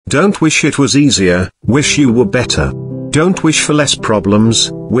Don't wish it was easier, wish you were better. Don't wish for less problems,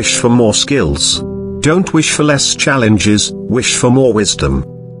 wish for more skills. Don't wish for less challenges, wish for more wisdom.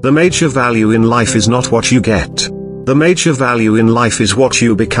 The major value in life is not what you get. The major value in life is what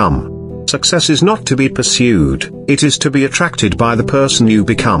you become. Success is not to be pursued, it is to be attracted by the person you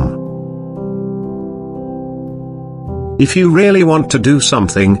become. If you really want to do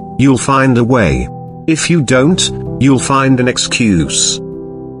something, you'll find a way. If you don't, you'll find an excuse.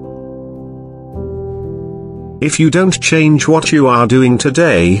 If you don't change what you are doing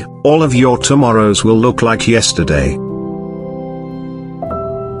today, all of your tomorrows will look like yesterday.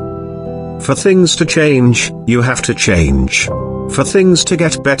 For things to change, you have to change. For things to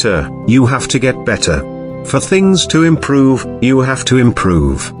get better, you have to get better. For things to improve, you have to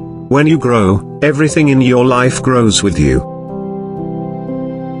improve. When you grow, everything in your life grows with you.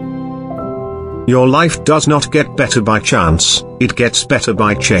 Your life does not get better by chance, it gets better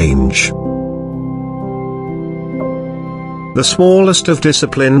by change. The smallest of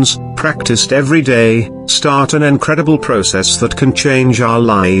disciplines, practiced every day, start an incredible process that can change our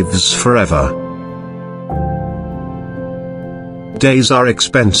lives forever. Days are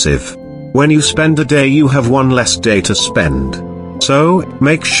expensive. When you spend a day, you have one less day to spend. So,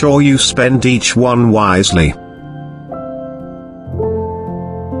 make sure you spend each one wisely.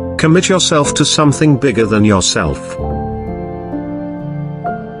 Commit yourself to something bigger than yourself.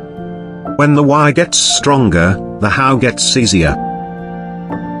 When the why gets stronger, the how gets easier.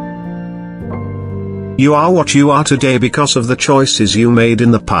 You are what you are today because of the choices you made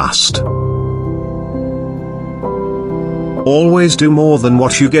in the past. Always do more than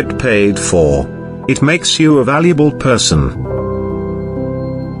what you get paid for. It makes you a valuable person.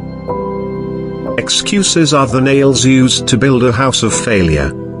 Excuses are the nails used to build a house of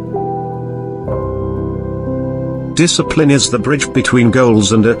failure. Discipline is the bridge between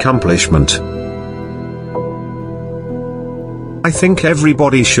goals and accomplishment. I think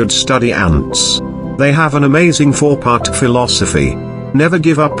everybody should study ants. They have an amazing 4-part philosophy. Never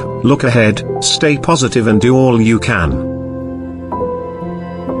give up, look ahead, stay positive and do all you can.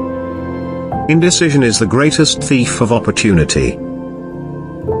 Indecision is the greatest thief of opportunity.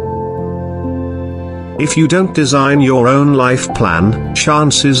 If you don't design your own life plan,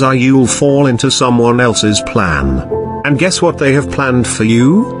 chances are you'll fall into someone else's plan. And guess what they have planned for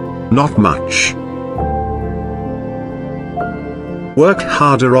you? Not much. Work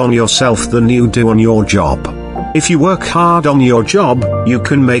harder on yourself than you do on your job. If you work hard on your job, you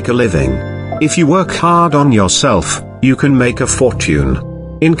can make a living. If you work hard on yourself, you can make a fortune.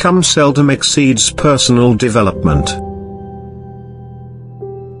 Income seldom exceeds personal development.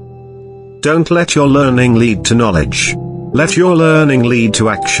 Don't let your learning lead to knowledge. Let your learning lead to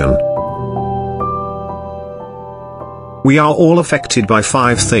action. We are all affected by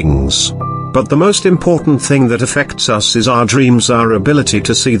 5 things. But the most important thing that affects us is our dreams, our ability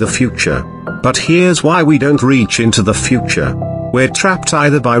to see the future. But here's why we don't reach into the future. We're trapped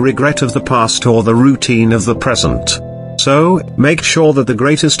either by regret of the past or the routine of the present. So, make sure that the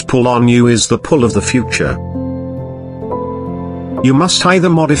greatest pull on you is the pull of the future. You must either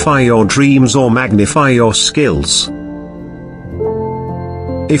modify your dreams or magnify your skills.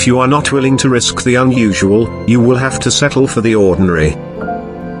 If you are not willing to risk the unusual, you will have to settle for the ordinary.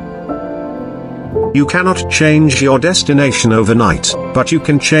 You cannot change your destination overnight, but you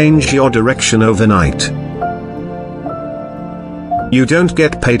can change your direction overnight. You don't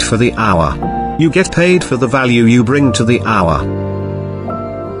get paid for the hour. You get paid for the value you bring to the hour.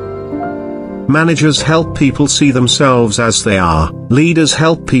 Managers help people see themselves as they are. Leaders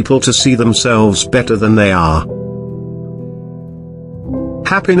help people to see themselves better than they are.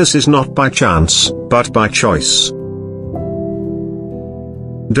 Happiness is not by chance, but by choice.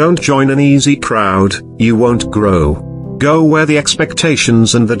 Don't join an easy crowd, you won't grow. Go where the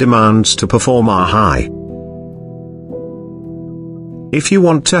expectations and the demands to perform are high. If you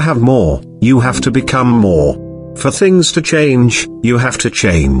want to have more, you have to become more. For things to change, you have to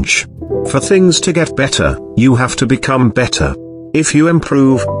change. For things to get better, you have to become better. If you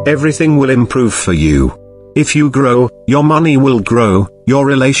improve, everything will improve for you. If you grow, your money will grow, your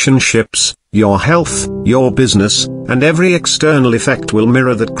relationships, your health, your business, and every external effect will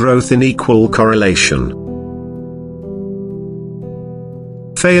mirror that growth in equal correlation.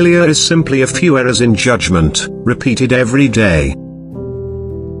 Failure is simply a few errors in judgment, repeated every day.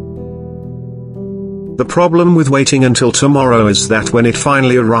 The problem with waiting until tomorrow is that when it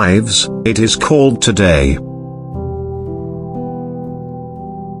finally arrives, it is called today.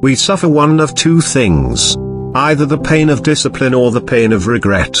 We suffer one of 2 things. Either the pain of discipline or the pain of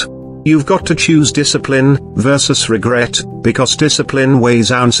regret. You've got to choose discipline versus regret, because discipline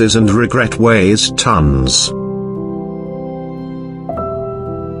weighs ounces and regret weighs tons.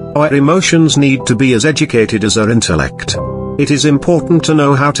 Our emotions need to be as educated as our intellect. It is important to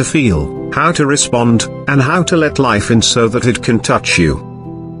know how to feel, how to respond, and how to let life in so that it can touch you.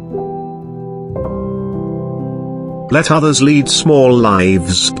 Let others lead small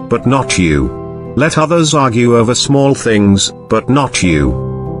lives, but not you. Let others argue over small things, but not you.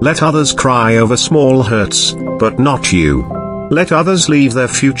 Let others cry over small hurts, but not you. Let others leave their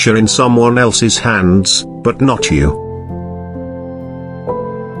future in someone else's hands, but not you.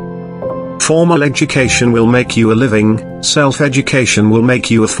 Formal education will make you a living, self-education will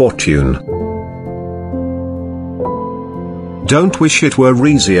make you a fortune. Don't wish it were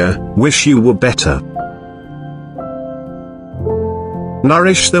easier, wish you were better.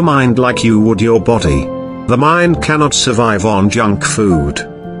 Nourish the mind like you would your body. The mind cannot survive on junk food.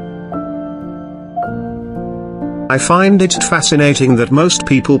 I find it fascinating that most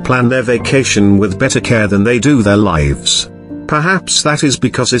people plan their vacation with better care than they do their lives. Perhaps that is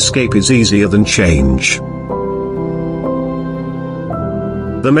because escape is easier than change.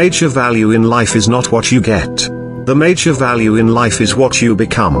 The major value in life is not what you get. The major value in life is what you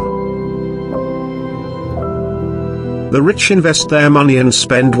become. The rich invest their money and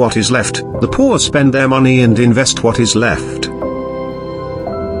spend what is left, the poor spend their money and invest what is left.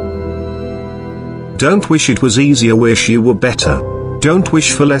 Don't wish it was easier, wish you were better. Don't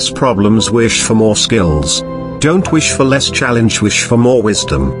wish for less problems, wish for more skills. Don't wish for less challenge, wish for more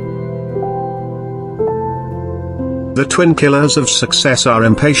wisdom. The twin killers of success are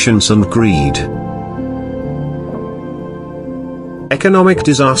impatience and greed. Economic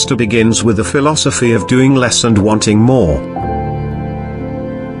disaster begins with the philosophy of doing less and wanting more.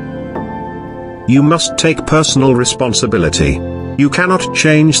 You must take personal responsibility. You cannot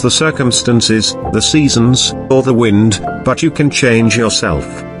change the circumstances, the seasons, or the wind, but you can change yourself.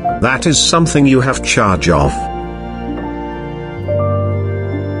 That is something you have charge of.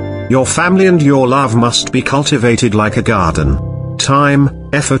 Your family and your love must be cultivated like a garden. Time,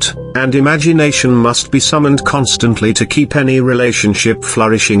 effort, and imagination must be summoned constantly to keep any relationship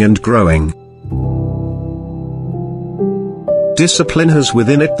flourishing and growing. Discipline has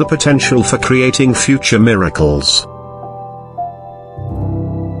within it the potential for creating future miracles.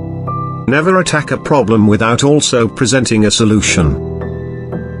 Never attack a problem without also presenting a solution.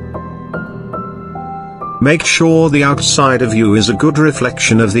 Make sure the outside of you is a good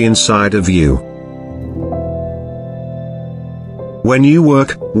reflection of the inside of you. When you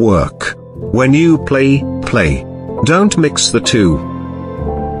work, work. When you play, play. Don't mix the two.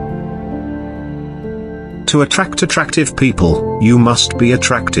 To attract attractive people, you must be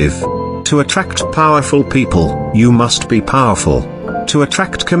attractive. To attract powerful people, you must be powerful. To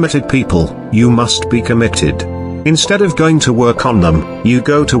attract committed people, you must be committed. Instead of going to work on them, you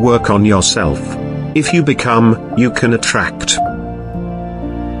go to work on yourself. If you become, you can attract.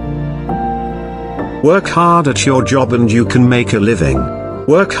 Work hard at your job and you can make a living.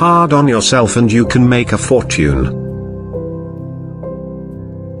 Work hard on yourself and you can make a fortune.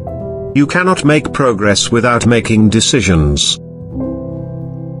 You cannot make progress without making decisions.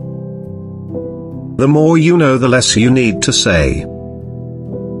 The more you know, the less you need to say.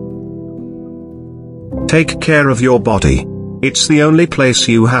 Take care of your body. It's the only place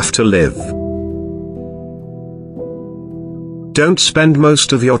you have to live. Don't spend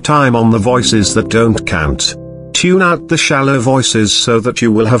most of your time on the voices that don't count. Tune out the shallow voices so that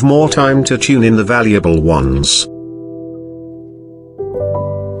you will have more time to tune in the valuable ones.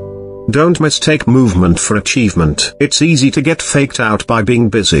 Don't mistake movement for achievement. It's easy to get faked out by being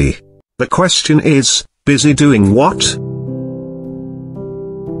busy. The question is, busy doing what?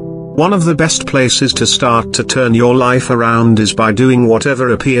 One of the best places to start to turn your life around is by doing whatever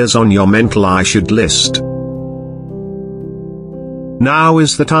appears on your mental I should list. Now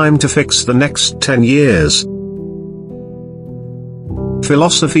is the time to fix the next 10 years.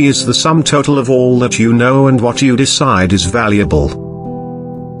 Philosophy is the sum total of all that you know and what you decide is valuable.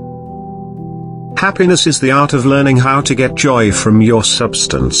 Happiness is the art of learning how to get joy from your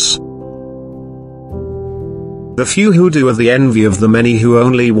substance. The few who do are the envy of the many who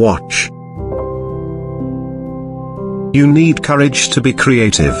only watch. You need courage to be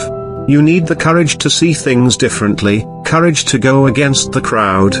creative. You need the courage to see things differently, courage to go against the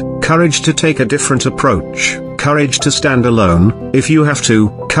crowd, courage to take a different approach, courage to stand alone, if you have to,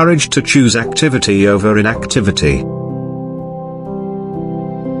 courage to choose activity over inactivity.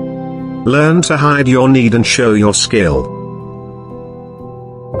 Learn to hide your need and show your skill.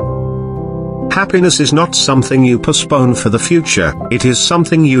 Happiness is not something you postpone for the future, it is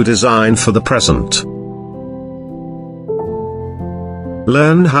something you design for the present.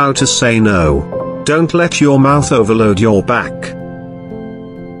 Learn how to say no. Don't let your mouth overload your back.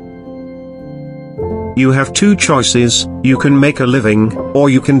 You have two choices: you can make a living, or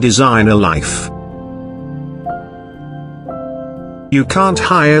you can design a life. You can't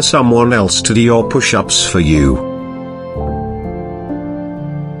hire someone else to do your push-ups for you.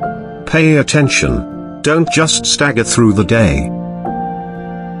 Pay attention. Don't just stagger through the day.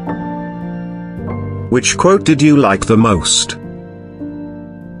 Which quote did you like the most?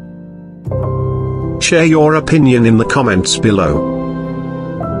 Share your opinion in the comments below.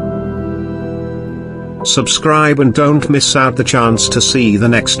 Subscribe and don't miss out the chance to see the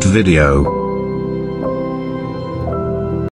next video.